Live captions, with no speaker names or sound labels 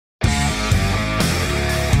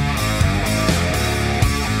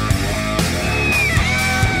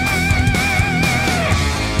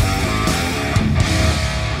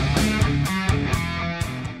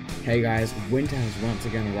Hey guys, winter has once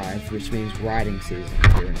again arrived, which means riding season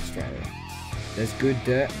here in Australia. There's good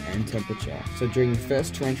dirt and temperature, so during the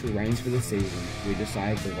first torrential rains for the season, we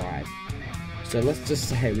decided to ride. So let's just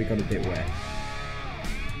say we got a bit wet.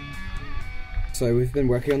 So we've been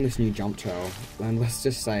working on this new jump trail, and let's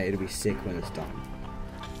just say it'll be sick when it's done.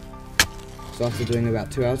 So after doing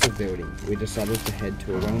about 2 hours of building, we decided to head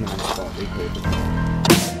to a well-known spot we called the Quarry.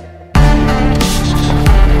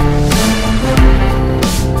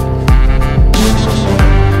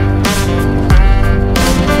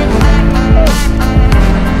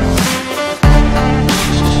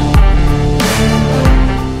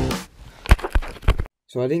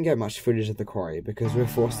 So I didn't get much footage of the quarry because we were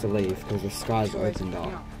forced to leave because the skies opened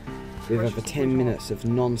up. We have over 10 minutes of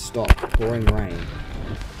non-stop pouring rain.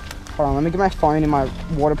 Hold on, let me get my phone in my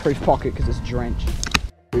waterproof pocket because it's drenched.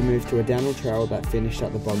 We moved to a downhill trail that finished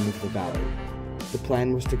at the bottom of the valley. The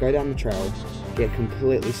plan was to go down the trail, get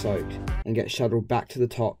completely soaked, and get shuttled back to the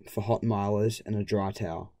top for hot milers and a dry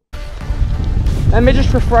towel. Let me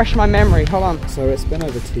just refresh my memory, hold on. So it's been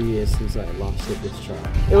over 2 years since I last hit this trail.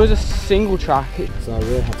 It was a single track. So I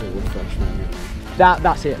really had to refresh my memory.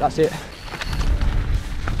 That's it.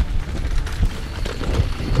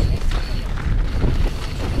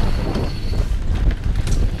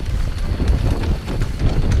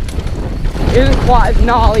 It isn't quite as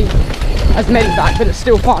gnarly as Medivac, but it's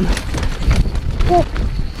still fun. Oh,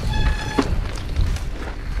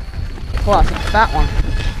 that's a fat one.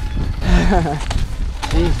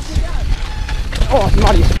 Jeez. Oh, it's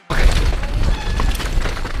muddy as fuck.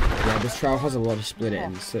 Yeah, this trail has a lot of split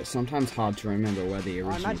ends, so it's sometimes hard to remember where the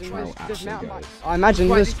original trail actually goes. I imagine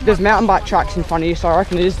there's mountain bike tracks in front of you, so I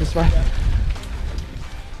reckon it is this way.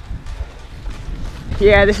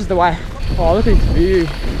 Yeah, this is the way. Oh, look at this view.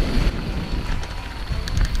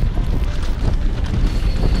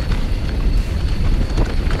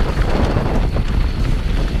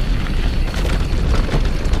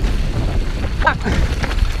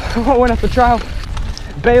 I went off the trail.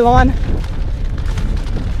 Beeline.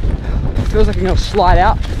 Feels like I'm gonna slide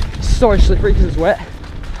out. It's so slippery because it's wet.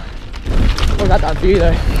 What about that view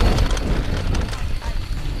though?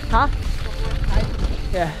 Huh?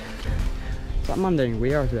 Yeah. It's like Monday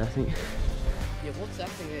weird over there, I think. Yeah, what's that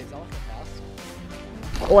thing there? Is that like a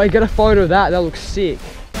house? Oh, I get a photo of that. That looks sick.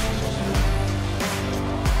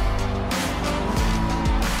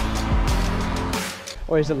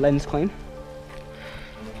 Or is the lens clean?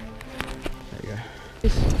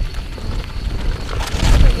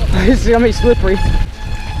 This is gonna be slippery.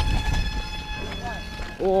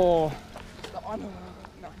 Oh,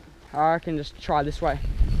 I can just try this way.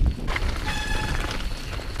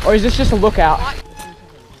 Or is this just a lookout?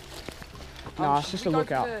 No, it's just a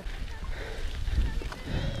lookout.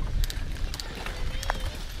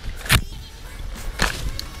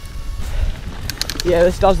 Yeah,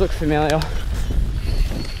 this does look familiar.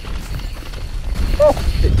 Oh,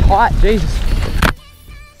 a bit tight, Jesus.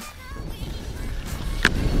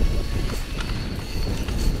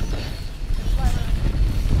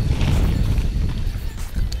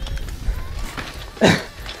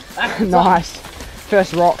 Nice.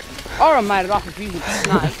 First rock. I would have made it up if you could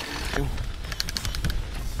snake.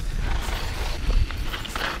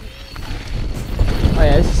 Oh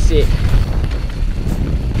yeah, this is sick.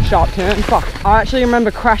 Sharp turn. Fuck. I actually remember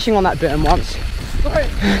crashing on that berm once.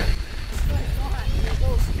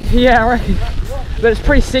 Yeah, I reckon. But it's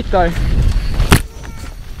pretty sick though.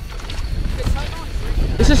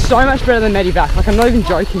 This is so much better than Medivac. Like, I'm not even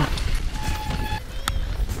joking.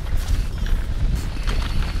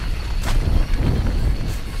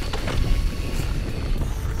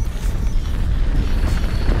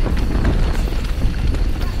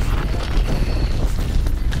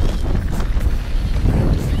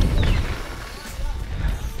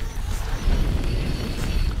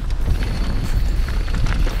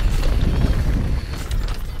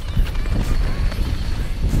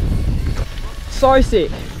 So sick.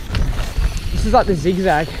 This is like the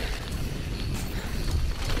zigzag.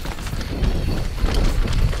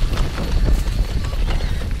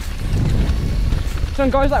 This one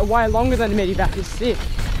goes like way longer than the Medivac. It's sick.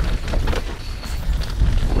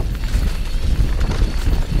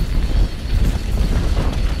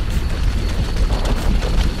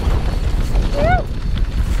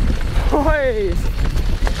 Oi.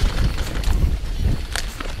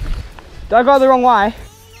 Don't go the wrong way.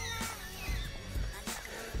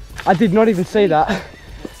 I did not even see that.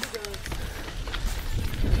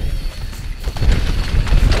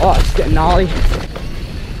 Oh, it's getting gnarly.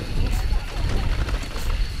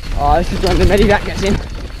 Oh, this is when the Medivac gets in.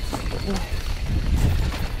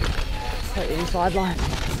 Take the inside line.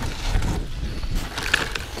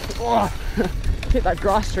 Oh, hit that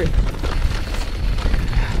grass tree.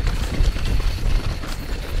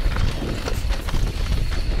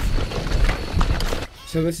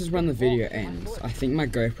 So this is when the video ends. I think my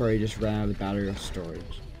GoPro just ran out of battery or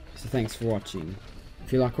storage. So thanks for watching.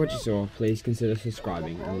 If you like what you saw, please consider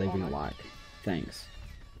subscribing and leaving a like. Thanks.